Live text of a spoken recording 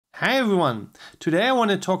Hi everyone! Today I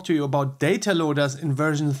want to talk to you about data loaders in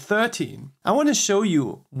version 13. I want to show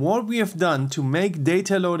you what we have done to make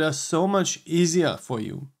data loaders so much easier for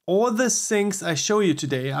you. All the things I show you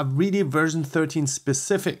today are really version 13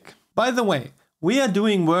 specific. By the way, we are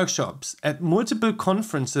doing workshops at multiple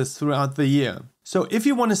conferences throughout the year. So if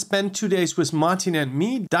you want to spend 2 days with Martin and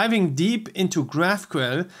me diving deep into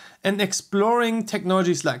GraphQL and exploring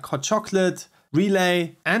technologies like hot chocolate,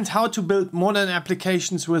 Relay, and how to build modern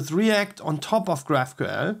applications with React on top of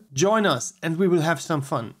GraphQL, join us and we will have some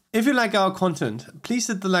fun. If you like our content, please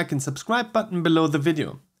hit the like and subscribe button below the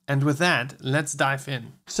video. And with that, let's dive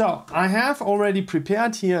in. So I have already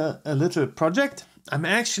prepared here a little project. I'm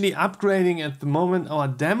actually upgrading at the moment our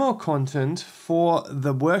demo content for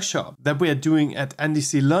the workshop that we are doing at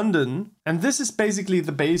NDC London. And this is basically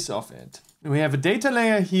the base of it. We have a data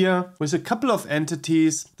layer here with a couple of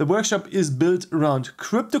entities. The workshop is built around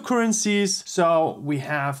cryptocurrencies. So we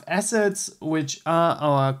have assets, which are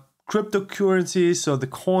our cryptocurrencies, so the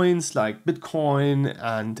coins like Bitcoin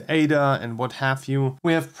and ADA and what have you.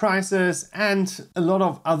 We have prices and a lot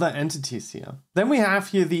of other entities here. Then we have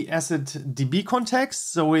here the asset DB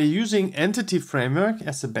context. So we're using entity framework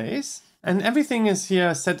as a base, and everything is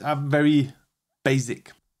here set up very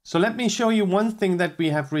basic. So let me show you one thing that we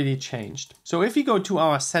have really changed. So if you go to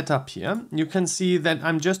our setup here, you can see that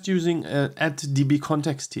I'm just using at DB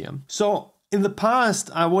context here. So in the past,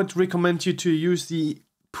 I would recommend you to use the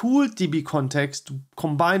pooled DB context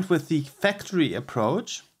combined with the factory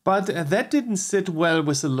approach. But that didn't sit well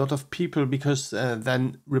with a lot of people because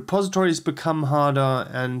then repositories become harder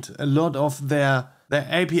and a lot of their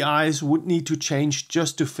APIs would need to change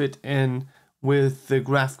just to fit in with the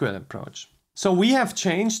GraphQL approach. So we have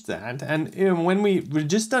changed that, and when we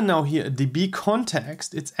register now here a DB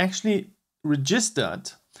context, it's actually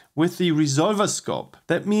registered with the resolver scope.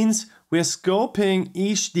 That means we're scoping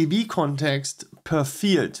each DB context per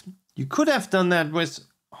field. You could have done that with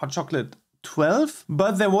Hot Chocolate 12,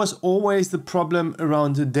 but there was always the problem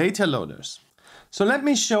around the data loaders. So let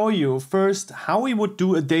me show you first how we would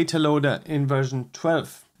do a data loader in version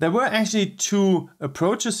 12. There were actually two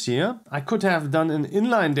approaches here. I could have done an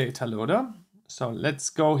inline data loader. So let's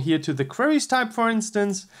go here to the queries type, for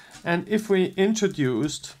instance. And if we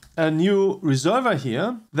introduced a new resolver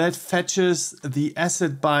here that fetches the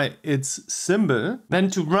asset by its symbol, then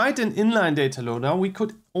to write an inline data loader, we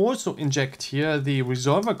could also inject here the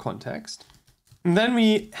resolver context. And then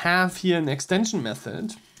we have here an extension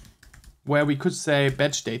method where we could say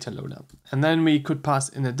batch data loader. And then we could pass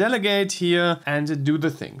in a delegate here and do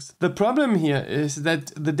the things. The problem here is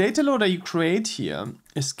that the data loader you create here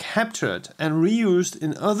is captured and reused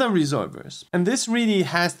in other resolvers. And this really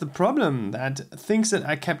has the problem that things that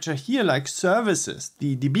I capture here, like services,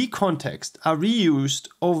 the DB context, are reused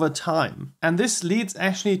over time. And this leads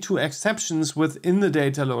actually to exceptions within the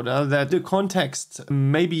data loader that the context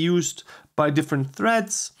may be used by different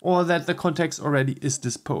threads or that the context already is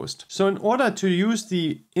disposed. So in order to use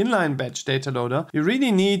the inline batch data loader, you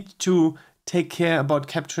really need to take care about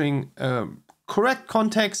capturing correct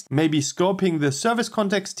context, maybe scoping the service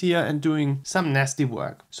context here and doing some nasty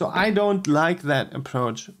work. So I don't like that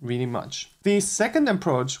approach really much. The second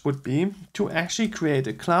approach would be to actually create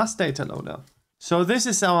a class data loader. So this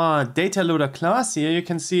is our data loader class here. You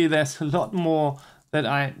can see there's a lot more that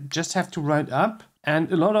I just have to write up.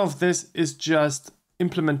 And a lot of this is just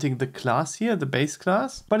implementing the class here, the base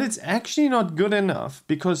class. But it's actually not good enough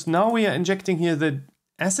because now we are injecting here the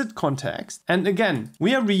asset context. And again,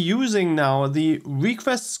 we are reusing now the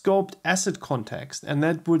request scoped asset context. And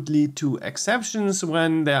that would lead to exceptions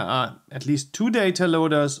when there are at least two data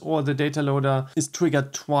loaders or the data loader is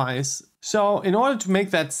triggered twice. So in order to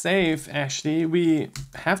make that safe, actually, we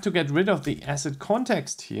have to get rid of the asset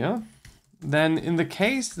context here. Then in the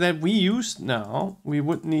case that we use now, we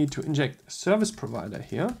would need to inject a service provider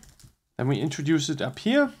here. Then we introduce it up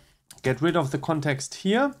here, get rid of the context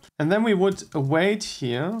here. And then we would await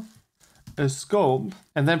here a scope.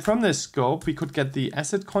 And then from this scope, we could get the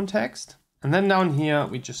asset context. And then down here,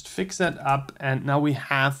 we just fix that up. And now we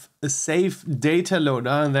have a safe data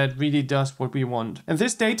loader that really does what we want. And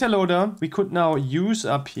this data loader, we could now use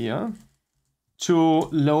up here to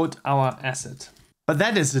load our asset. But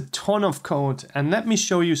that is a ton of code, and let me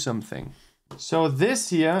show you something. So this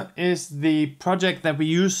here is the project that we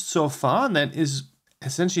used so far that is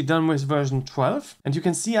essentially done with version 12. And you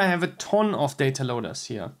can see I have a ton of data loaders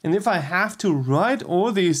here. And if I have to write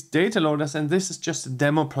all these data loaders, and this is just a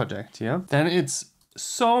demo project here, then it's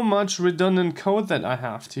so much redundant code that I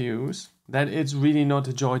have to use that it's really not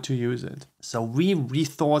a joy to use it. So we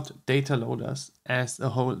rethought data loaders as a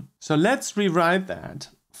whole. So let's rewrite that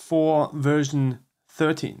for version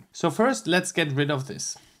 13. So first, let's get rid of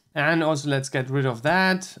this. And also let's get rid of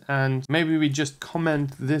that. And maybe we just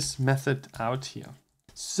comment this method out here.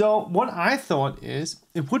 So what I thought is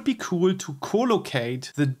it would be cool to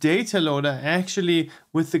co-locate the data loader actually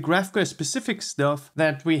with the GraphQL specific stuff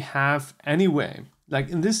that we have anyway. Like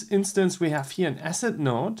in this instance, we have here an asset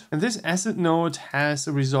node, and this asset node has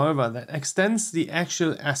a resolver that extends the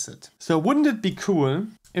actual asset. So wouldn't it be cool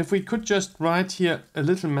if we could just write here a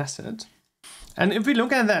little method? And if we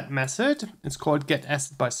look at that method, it's called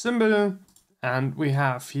getAssetBySymbol, and we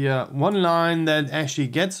have here one line that actually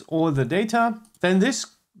gets all the data. Then this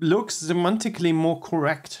looks semantically more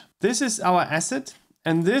correct. This is our asset,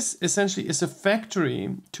 and this essentially is a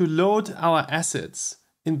factory to load our assets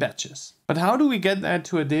in batches. But how do we get that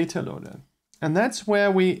to a data loader? And that's where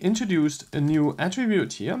we introduced a new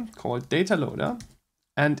attribute here called DataLoader.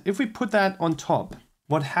 And if we put that on top,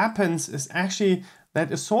 what happens is actually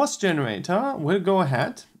that a source generator will go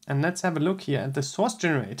ahead, and let's have a look here at the source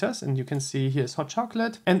generators, and you can see here's hot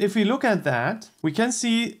chocolate. And if we look at that, we can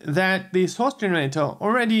see that the source generator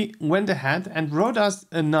already went ahead and wrote us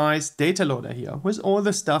a nice data loader here with all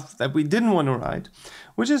the stuff that we didn't want to write,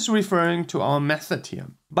 which is referring to our method here.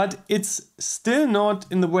 But it's still not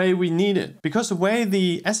in the way we need it, because the way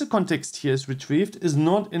the asset context here is retrieved is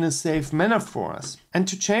not in a safe manner for us. And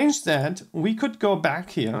to change that, we could go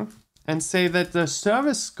back here and say that the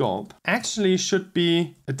service scope actually should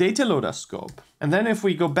be a data loader scope. And then if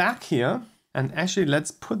we go back here, and actually let's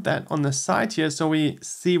put that on the side here so we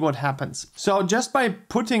see what happens. So just by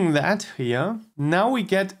putting that here, now we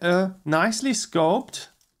get a nicely scoped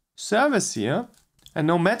service here. And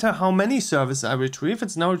no matter how many services I retrieve,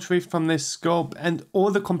 it's now retrieved from this scope, and all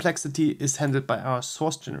the complexity is handled by our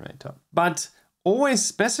source generator. But always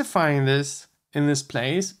specifying this in this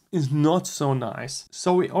place is not so nice.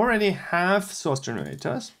 So we already have source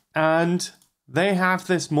generators, and they have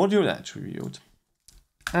this module attribute.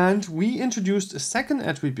 And we introduced a second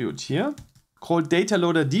attribute here called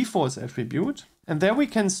DataLoader defaults attribute. And there we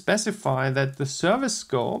can specify that the service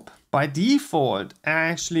scope by default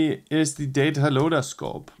actually is the data loader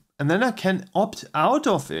scope. And then I can opt out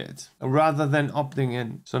of it rather than opting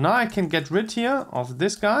in. So now I can get rid here of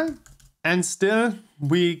this guy, and still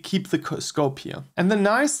we keep the scope here. And the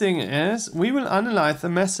nice thing is we will analyze the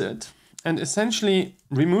method and essentially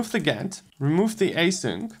remove the get, remove the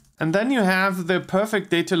async, and then you have the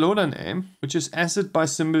perfect data loader name, which is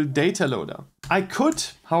AssetBySymbol data loader. I could,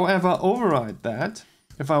 however, override that.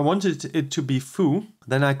 If I wanted it to be foo,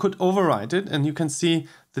 then I could override it, and you can see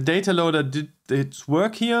the data loader did its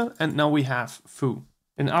work here, and now we have foo.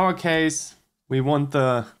 In our case, we want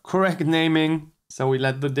the correct naming, so we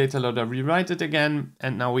let the data loader rewrite it again,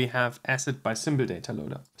 and now we have AssetBySymbol data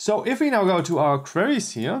loader. So if we now go to our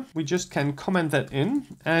queries here, we just can comment that in,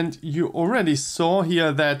 and you already saw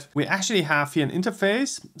here that we actually have here an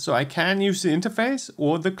interface. So I can use the interface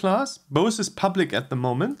or the class. Both is public at the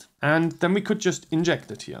moment, and then we could just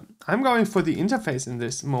inject it here. I'm going for the interface in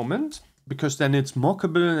this moment, because then it's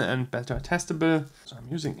mockable and better testable. So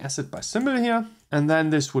I'm using AssetBySymbol here, and then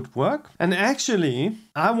this would work. And actually,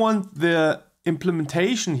 I want the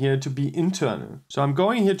implementation here to be internal. So I'm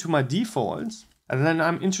going here to my defaults, and then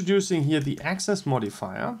I'm introducing here the access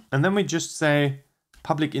modifier, and then we just say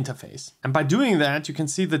public interface. And by doing that, you can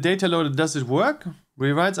see the data loader does its work,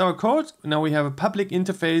 rewrites our code. Now we have a public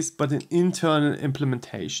interface, but an internal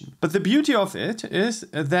implementation. But the beauty of it is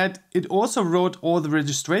that it also wrote all the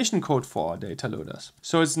registration code for our data loaders.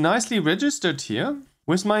 So it's nicely registered here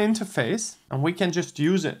with my interface, and we can just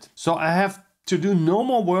use it. So I have to do no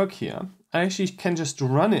more work here. I actually can just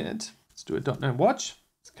run it. Let's do a .NET Watch.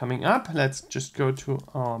 It's coming up. Let's just go to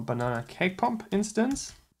our banana cake pump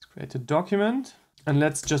instance. Let's create a document, and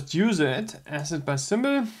let's just use it.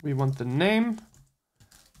 AssetBySymbol. We want the name,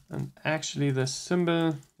 and actually the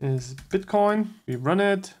symbol is Bitcoin. We run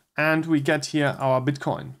it, and we get here our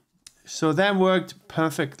Bitcoin. So that worked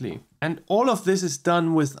perfectly. And all of this is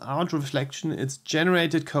done without reflection. It's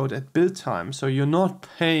generated code at build time, so you're not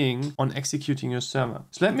paying on executing your server.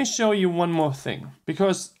 So let me show you one more thing,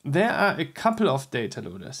 because there are a couple of data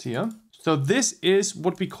loaders here. So this is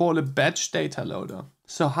what we call a batch data loader.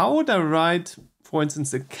 So how would I write, for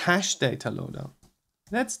instance, a cache data loader?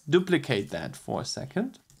 Let's duplicate that for a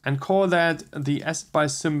second and call that the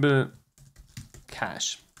AssetBySymbol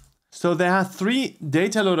cache. So there are three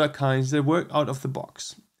data loader kinds that work out of the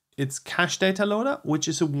box. It's cache data loader, which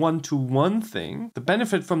is a one-to-one thing. The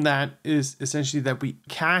benefit from that is essentially that we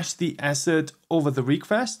cache the asset over the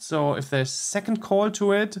request. So if there's a second call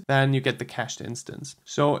to it, then you get the cached instance.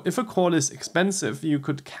 So if a call is expensive, you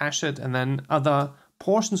could cache it, and then other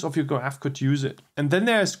portions of your graph could use it. And then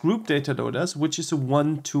there's group data loaders, which is a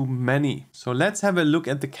one-to-many. So let's have a look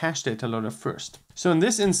at the cache data loader first. So in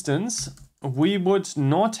this instance, we would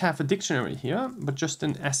not have a dictionary here, but just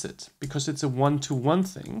an asset, because it's a one-to-one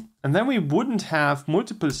thing. And then we wouldn't have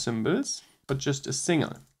multiple symbols, but just a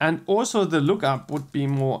single. And also the lookup would be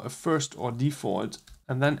more a first or default.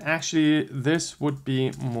 And then actually this would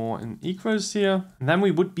be more an equals here. And then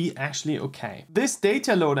we would be actually okay. This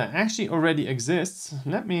data loader actually already exists.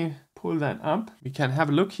 Let me pull that up. We can have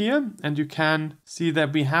a look here and you can see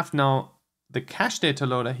that we have now the cache data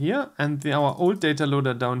loader here and our old data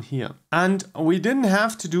loader down here. And we didn't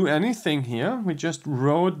have to do anything here. We just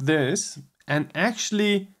wrote this. And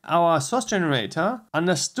actually our source generator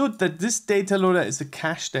understood that this data loader is a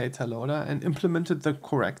cache data loader and implemented the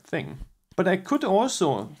correct thing. But I could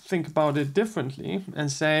also think about it differently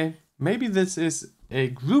and say, maybe this is a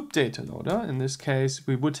group data loader. In this case,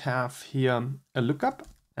 we would have here a lookup.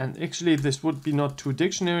 And actually this would be not to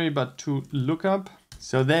dictionary, but to lookup.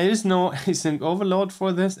 So there is no async overload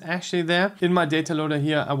for this actually there. In my data loader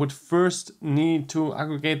here, I would first need to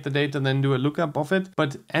aggregate the data, then do a lookup of it.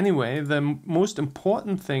 But anyway, the most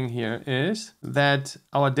important thing here is that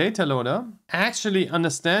our data loader actually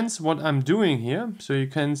understands what I'm doing here. So you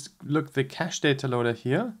can look the cache data loader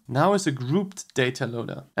here. Now is a grouped data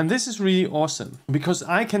loader. And this is really awesome because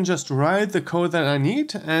I can just write the code that I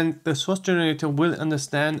need and the source generator will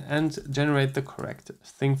understand and generate the correct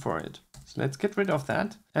thing for it. So let's get rid of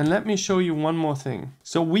that. And let me show you one more thing.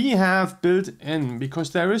 So we have built in,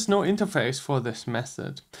 because there is no interface for this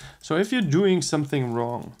method. So if you're doing something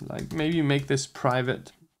wrong, like maybe you make this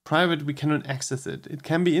private, we cannot access it. It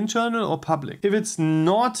can be internal or public. If it's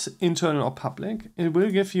not internal or public, it will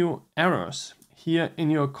give you errors here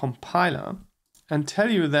in your compiler and tell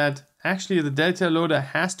you that actually the data loader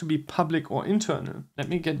has to be public or internal. Let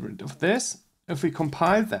me get rid of this. If we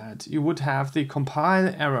compile that, you would have the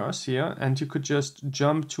compile errors here and you could just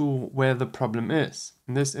jump to where the problem is.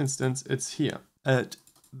 In this instance, it's here at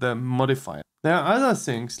the modifier. There are other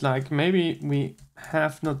things like maybe we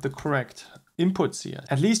have not the correct inputs here.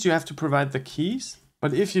 At least you have to provide the keys.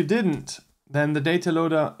 But if you didn't, then the data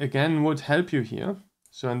loader again would help you here.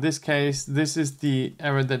 So in this case, this is the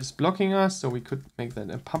error that is blocking us. So we could make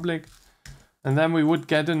that a public. And then we would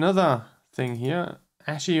get another thing here.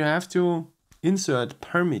 Actually, you have to insert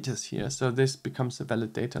parameters here. So this becomes a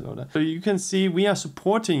valid data loader. So you can see we are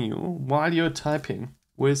supporting you while you're typing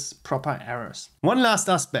with proper errors. One last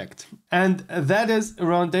aspect, and that is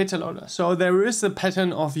around data loader. So there is a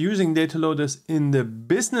pattern of using data loaders in the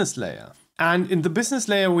business layer. And in the business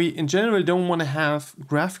layer, we in general don't want to have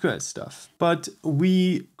GraphQL stuff, but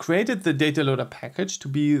we created the data loader package to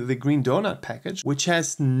be the green donut package, which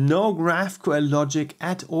has no GraphQL logic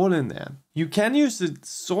at all in there. You can use the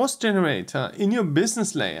source generator in your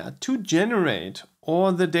business layer to generate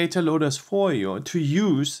all the data loaders for you to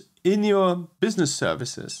use in your business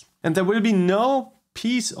services. And there will be no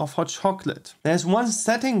piece of hot chocolate. There's one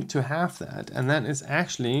setting to have that, and that is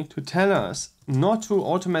actually to tell us not to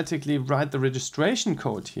automatically write the registration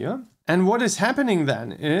code here. And what is happening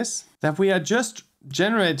then is that we are just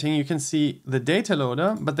generating, you can see the data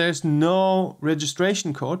loader, but there's no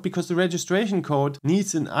registration code because the registration code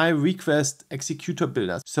needs an iRequest executor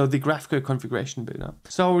builder. So the GraphQL configuration builder.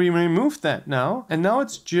 So we removed that now, and now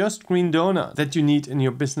it's just green donut that you need in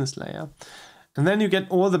your business layer. And then you get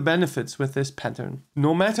all the benefits with this pattern.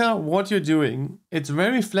 No matter what you're doing, it's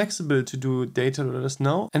very flexible to do data loaders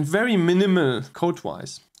now and very minimal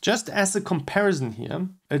code-wise. Just as a comparison here,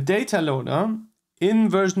 a data loader in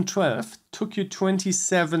version 12 took you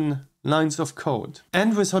 27 lines of code.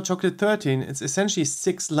 And with Hot Chocolate 13, it's essentially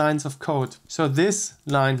 6 lines of code. So this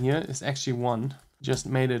line here is actually 1. Just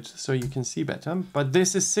made it so you can see better. But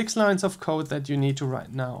this is 6 lines of code that you need to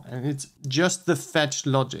write now. And it's just the fetch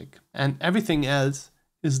logic. And everything else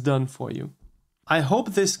is done for you. I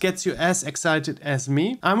hope this gets you as excited as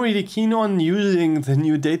me. I'm really keen on using the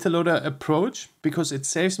new data loader approach because it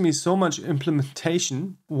saves me so much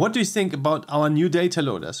implementation. What do you think about our new data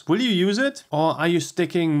loaders? Will you use it? Or are you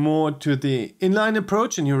sticking more to the inline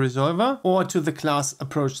approach in your resolver or to the class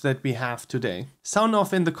approach that we have today? Sound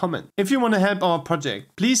off in the comment. If you want to help our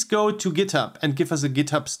project, please go to GitHub and give us a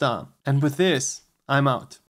GitHub star. And with this, I'm out.